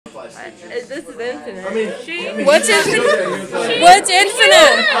This is infinite. What's infinite? What's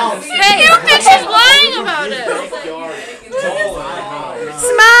infinite? Hey, She's lying about it.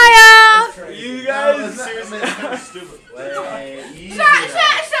 smile. You guys seriously are stupid. Shut.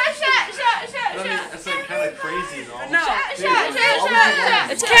 That's like kind of crazy and all. No. Shut.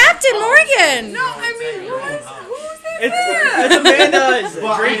 It's Captain Morgan. No, I mean, who's that? It's Amanda's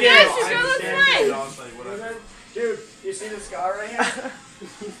drinking. Yeah, she's got those rings. Dude, you see the scar right here?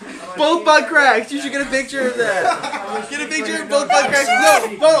 Both butt cracks. You should get a picture of that. Get a picture of both butt cracks. No,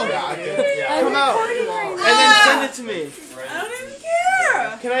 both. Come out. And then send it to me. I don't even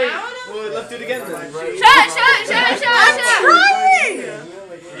care. Can I? Well, let's do it again then. Shut.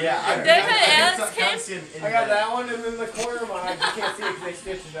 Yeah. Did I Alex came? I got that one, and then the corner one. I just can't see it because they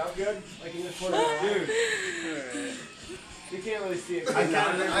stitched it up good. Like in the corner. Dude. You can't really see it. I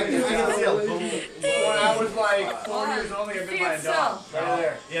can see a little. When I was like 4 years old, I got bit by a dog. Right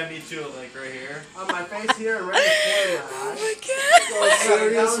there. Yeah, me too. Like right here. On my face here, and right in the corner. Oh my God.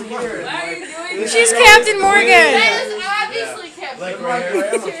 Down here. Why are you doing that? She's Captain Morgan. That is obviously Captain Like Morgan. right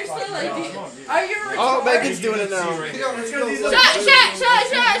here. Seriously, like, are you Oh, Megan's doing it now. Shut.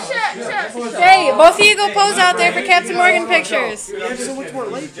 Hey, both of you go pose out there for Captain Morgan pictures. You have so much more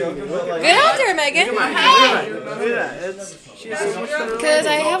light to me. Get out there, Megan. Look at that. She has so much better. Because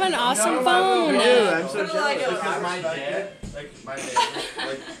I have an awesome phone. I'm so jealous. Because my dad,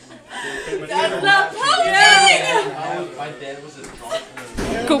 That's not posing! my dad was a drunk.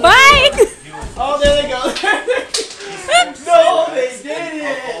 Goodbye. Oh, there they go. No, they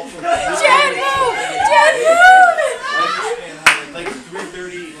didn't. Jen, move. Like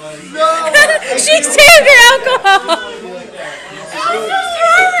 3:30. No. She saved her alcohol.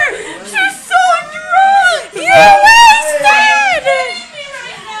 She's so drunk! You wasted.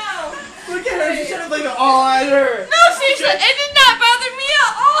 Look at her. She should have played it all at her. No, seriously, it did not bother me at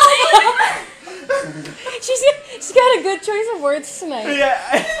all! She's got a good choice of words tonight. Yeah.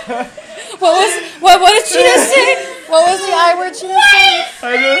 What did she just say? What was the I word she just said?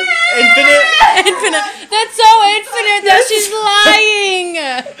 I know. Infinite. Infinite. That's so infinite that she's lying.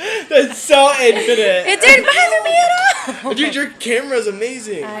 That's so infinite. It didn't bother me at all. Dude, your camera's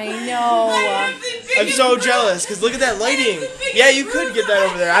amazing. I know. I'm so jealous because look at that lighting. Yeah, you could get that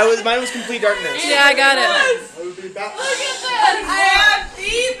over there. Mine was complete darkness. Yeah, I got it. Look at that! I have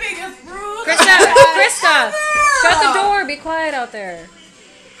the biggest bruise! Krista, shut the door. Be quiet out there.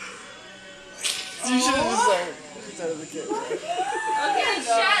 You should have just started the kid. Okay,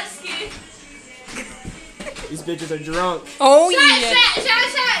 shut, Ski. These bitches are drunk. Oh Shut! yeah. Shut!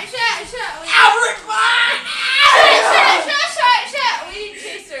 We need to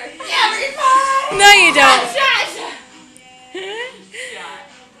chase her. No, you don't. Shut!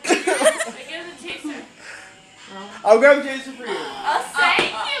 I get to chase her. I'll grab Jason for you. I'll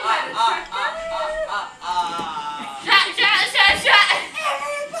thank you, but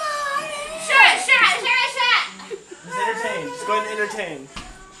Just entertain. Just go ahead and entertain.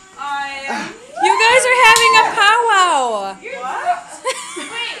 You guys are having a powwow.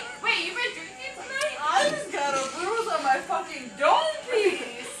 Wait, you've been drinking tonight? I just got a bruise on my fucking dome piece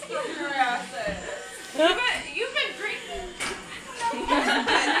from your asses. You've been drinking.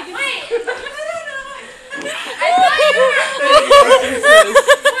 Wait, I don't know. I thought you were.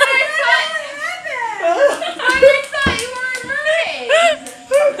 I thought you were a mermaid.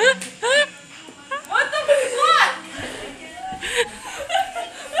 What the fuck?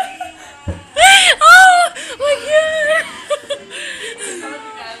 Oh my God.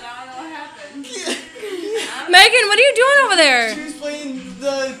 Megan, what are you doing over there? She was playing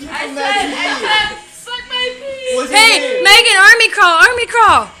the I said, suck my pee. What's his Hey, name? Megan, army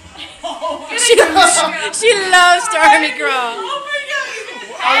crawl. She loves to army crawl. Oh my God.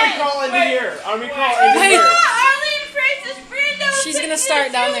 Army crawl into here. Army crawl into Wait. here. Arlene Francis Brando. She's gonna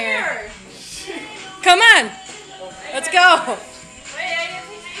start down there. Come on. Let's go. Wait, I didn't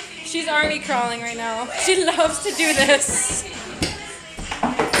think anything. She's army crawling right now. She loves to do this.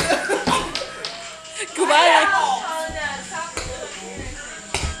 Goodbye.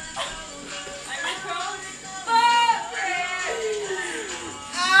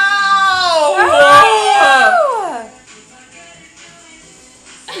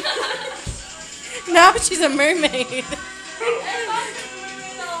 Now she's a mermaid.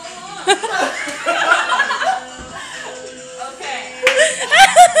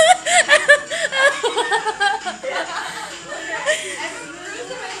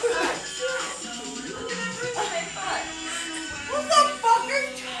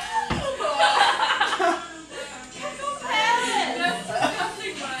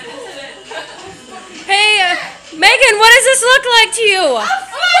 Hey, Megan, what does this look like to you? Oh,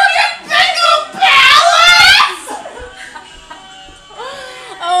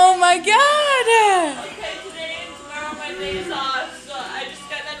 Okay, today and tomorrow my days off, so I just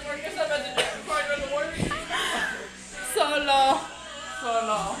got done working, so I'm about to before I go to work. Solo.